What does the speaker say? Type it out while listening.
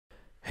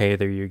Hey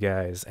there you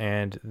guys,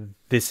 and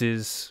this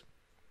is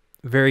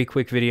a very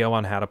quick video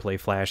on how to play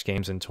Flash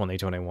games in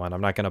 2021.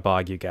 I'm not going to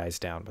bog you guys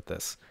down with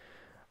this.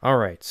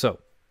 Alright, so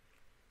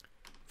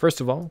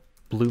first of all,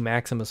 Blue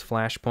Maximus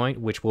Flashpoint,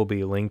 which will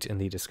be linked in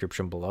the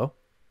description below.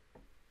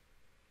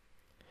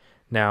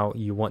 Now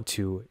you want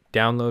to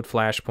download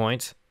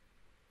Flashpoint,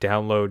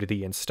 download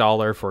the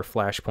installer for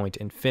Flashpoint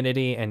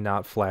Infinity and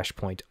not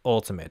Flashpoint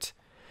Ultimate.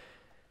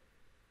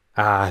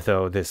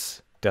 Though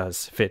this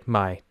does fit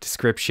my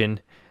description,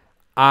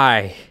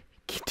 I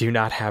do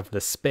not have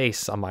the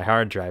space on my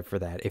hard drive for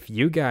that. If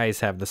you guys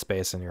have the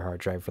space on your hard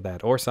drive for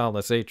that, or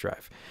solid state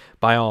drive,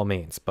 by all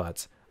means.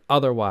 But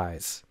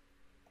otherwise,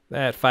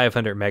 that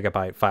 500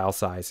 megabyte file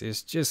size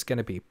is just going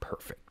to be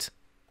perfect.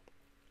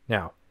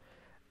 Now,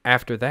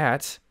 after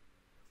that,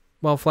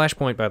 well,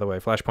 Flashpoint, by the way,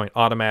 Flashpoint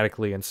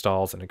automatically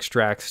installs and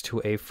extracts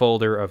to a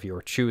folder of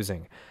your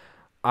choosing.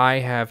 I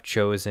have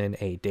chosen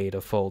a data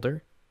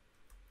folder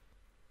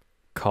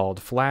called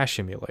Flash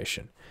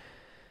Emulation.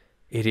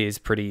 It is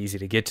pretty easy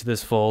to get to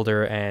this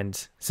folder,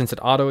 and since it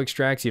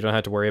auto-extracts, you don't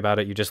have to worry about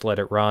it. You just let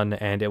it run,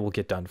 and it will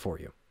get done for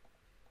you.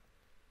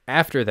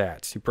 After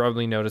that, you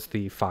probably noticed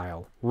the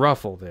file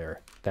ruffle there.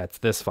 That's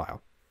this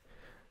file.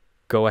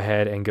 Go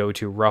ahead and go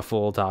to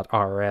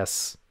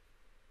ruffle.rs/#.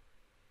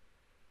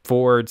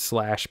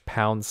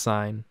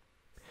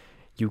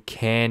 You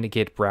can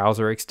get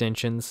browser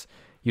extensions.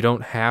 You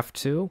don't have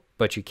to,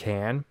 but you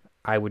can.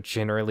 I would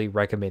generally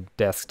recommend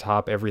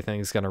desktop.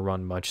 Everything's going to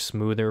run much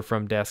smoother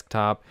from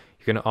desktop.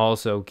 You can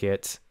also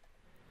get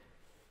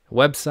a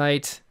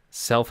website,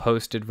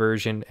 self-hosted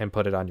version, and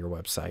put it on your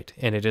website.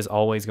 And it is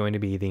always going to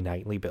be the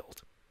nightly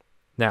build.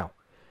 Now,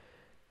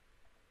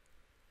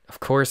 of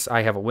course,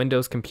 I have a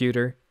Windows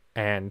computer,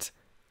 and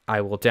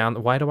I will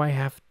why do I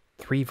have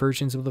 3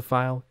 versions of the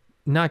file?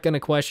 Not going to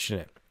question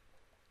it.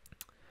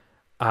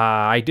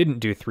 I didn't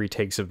do 3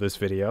 takes of this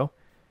video.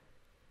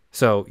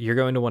 So you're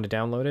going to want to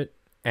download it.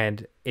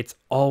 And it's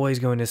always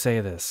going to say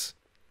this.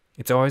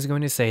 It's always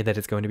going to say that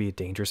it's going to be a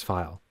dangerous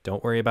file.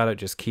 Don't worry about it.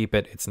 Just keep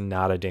it. It's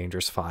not a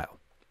dangerous file.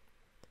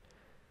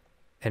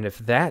 And if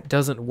that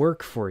doesn't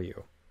work for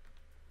you,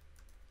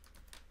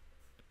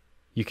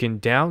 you can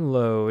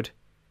download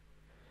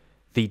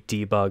the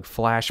debug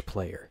flash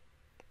player.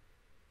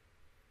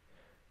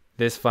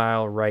 This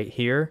file right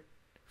here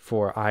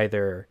for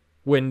either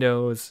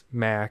Windows,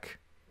 Mac,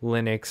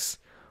 Linux,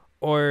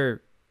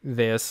 or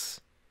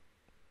this.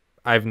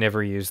 I've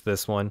never used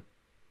this one.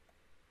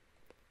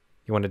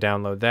 You want to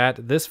download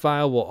that. This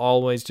file will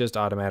always just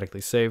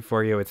automatically save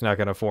for you. It's not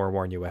going to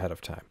forewarn you ahead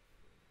of time.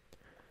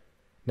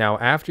 Now,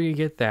 after you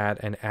get that,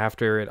 and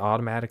after it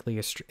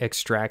automatically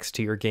extracts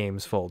to your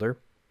games folder,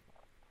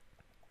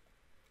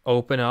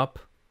 open up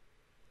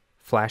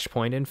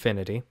Flashpoint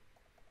Infinity.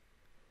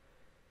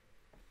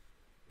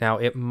 Now,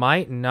 it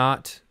might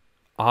not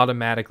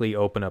automatically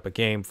open up a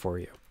game for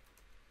you.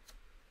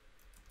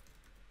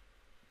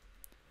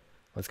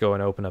 Let's go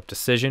and open up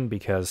Decision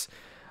because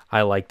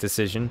I like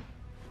Decision.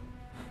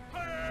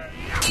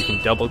 You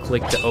can double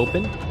click to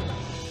open.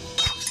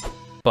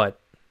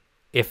 But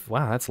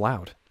wow, that's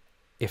loud.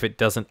 If it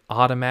doesn't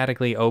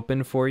automatically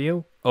open for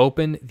you,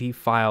 open the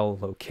file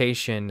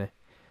location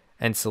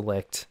and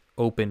select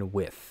Open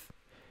With.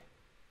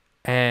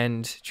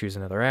 And choose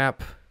another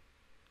app.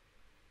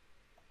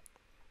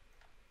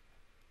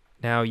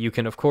 Now you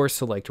can, of course,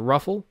 select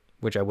Ruffle,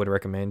 which I would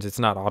recommend. It's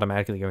not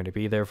automatically going to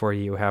be there for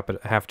you. You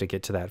have to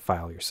get to that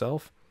file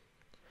yourself,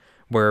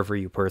 wherever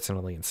you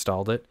personally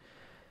installed it.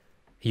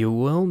 You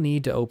will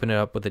need to open it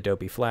up with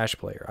Adobe Flash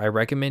Player. I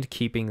recommend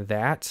keeping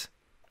that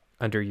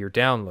under your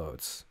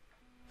downloads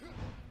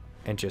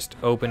and just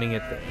opening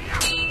it there.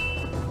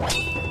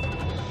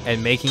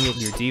 And making it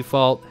your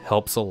default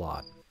helps a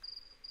lot.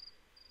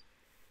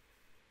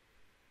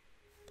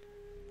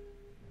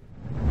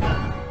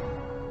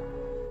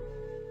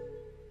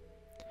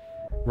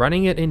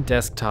 Running it in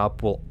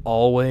desktop will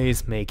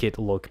always make it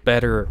look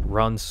better,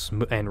 run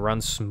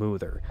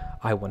smoother.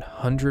 I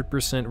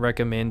 100%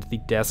 recommend the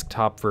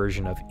desktop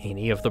version of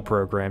any of the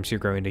programs you're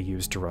going to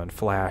use to run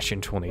Flash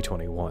in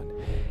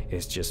 2021.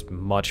 It's just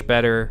much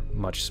better,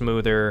 much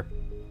smoother.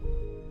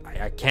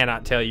 I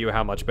cannot tell you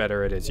how much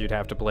better it is. You'd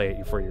have to play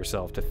it for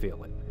yourself to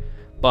feel it.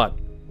 But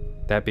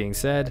that being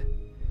said,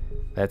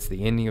 that's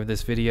the ending of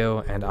this video,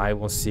 and I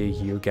will see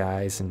you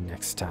guys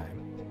next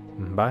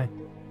time. Bye.